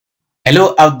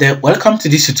Hello out there, welcome to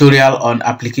this tutorial on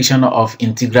application of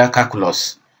integral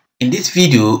calculus. In this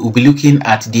video, we'll be looking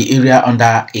at the area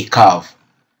under a curve.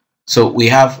 So we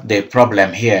have the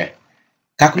problem here.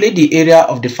 Calculate the area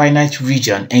of the finite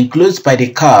region enclosed by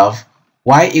the curve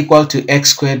y equal to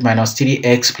x squared minus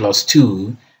 3x plus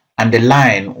 2 and the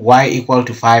line y equal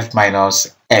to 5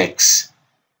 minus x.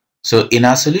 So in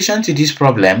our solution to this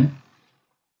problem,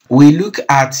 we look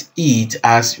at it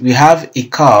as we have a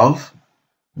curve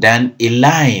then a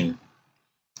line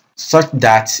such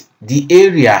that the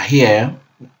area here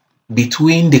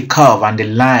between the curve and the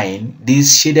line,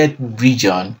 this shaded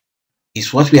region,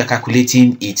 is what we are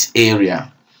calculating its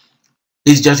area.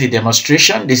 This is just a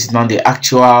demonstration. This is not the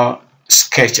actual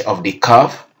sketch of the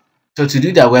curve. So to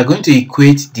do that, we are going to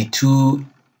equate the two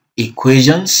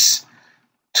equations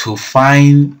to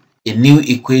find a new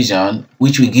equation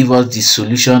which will give us the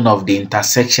solution of the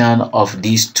intersection of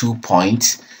these 2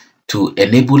 points to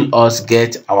enable us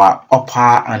get our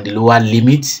upper and the lower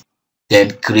limit,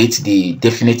 then create the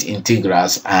definite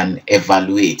integrals and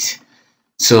evaluate.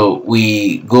 So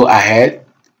we go ahead.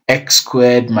 X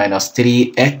squared minus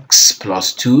 3x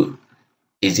plus 2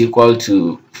 is equal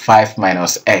to 5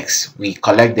 minus x. We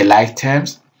collect the like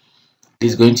terms.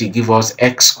 This is going to give us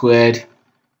x squared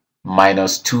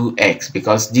minus 2x,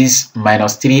 because this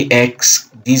minus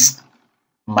 3x, this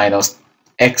minus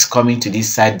x coming to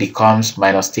this side becomes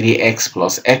minus 3x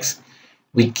plus x,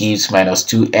 which gives minus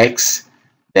 2x.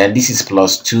 Then this is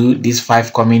plus 2. This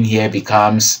 5 coming here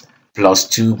becomes plus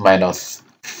 2 minus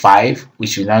 5,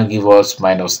 which will now give us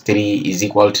minus 3 is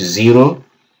equal to 0.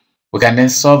 We can then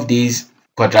solve this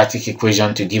quadratic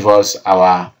equation to give us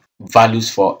our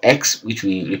values for x, which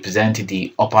will represent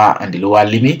the upper and the lower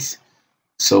limits.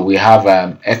 So we have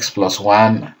x plus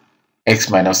 1, x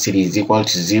minus 3 is equal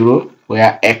to 0,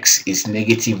 where x is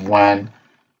 -1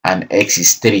 and x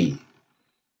is 3.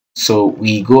 So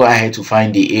we go ahead to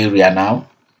find the area now.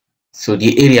 So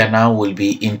the area now will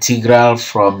be integral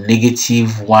from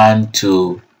 -1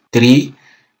 to 3.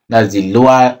 That's the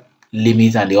lower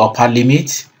limit and the upper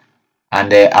limit.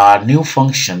 And our new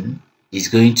function is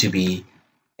going to be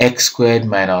x squared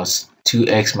minus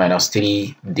 2x minus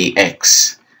 3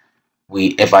 dx.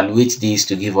 We evaluate this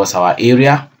to give us our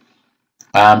area.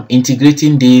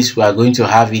 Integrating this, we are going to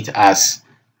have it as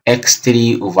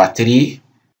x3 over 3.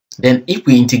 Then if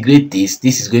we integrate this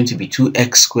is going to be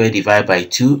 2x squared divided by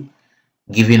 2,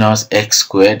 giving us x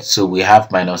squared. So we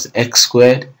have minus x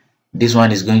squared. This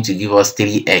one is going to give us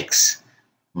 3x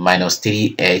minus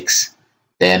 3x,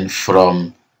 then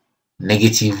from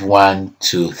 -1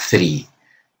 to 3.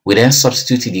 We then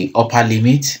substitute the upper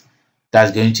limit.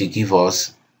 That's going to give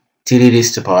us 3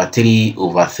 raised to the power 3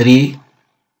 over 3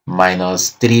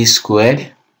 minus 3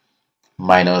 squared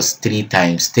minus 3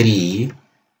 times 3.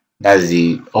 That's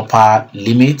the upper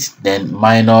limit. Then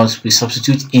minus, we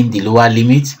substitute in the lower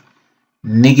limit,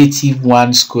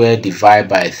 -1 squared divided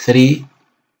by 3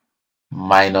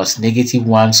 minus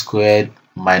 -1 squared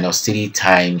minus 3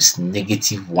 times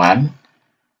 -1.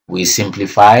 We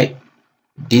simplify.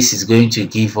 This is going to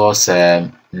give us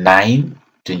 9.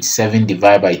 27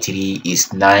 divided by 3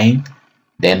 is 9,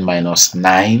 then minus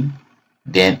 9,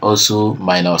 then also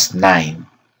minus 9.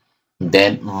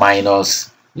 Then minus,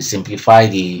 we simplify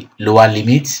the lower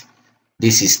limit.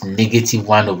 This is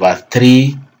 -1 over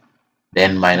 3,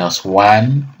 then minus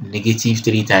 1.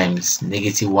 -3 times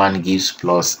 -1 gives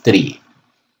plus 3.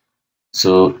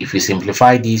 So if we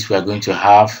simplify this, we are going to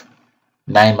have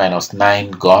 9 minus 9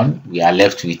 gone. We are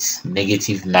left with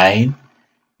 -9,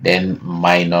 then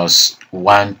minus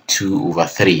 1, 2 over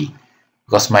 3,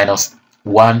 because minus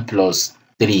 1 plus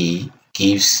 3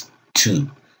 gives 2.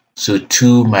 So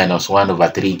 2 minus 1 over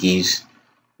 3 gives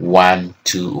 1,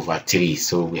 2 over 3.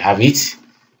 So we have it.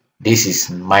 This is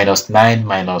minus 9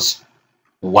 minus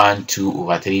 1, 2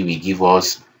 over 3 will give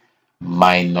us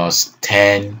minus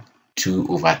 10, 2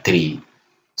 over 3.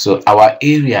 So our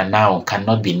area now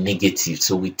cannot be negative.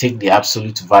 So we take the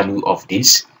absolute value of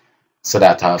this so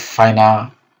that our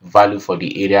final value for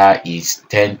the area is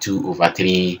 10, 2 over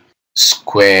 3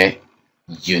 square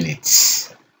units.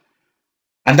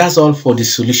 And that's all for the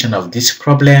solution of this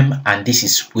problem, and this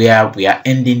is where we are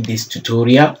ending this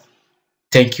tutorial.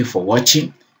 Thank you for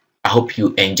watching. I hope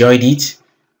you enjoyed it.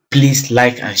 Please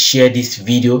like and share this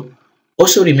video.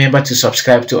 Also remember to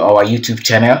subscribe to our YouTube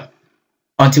channel.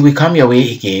 Until we come your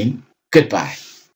way again, goodbye.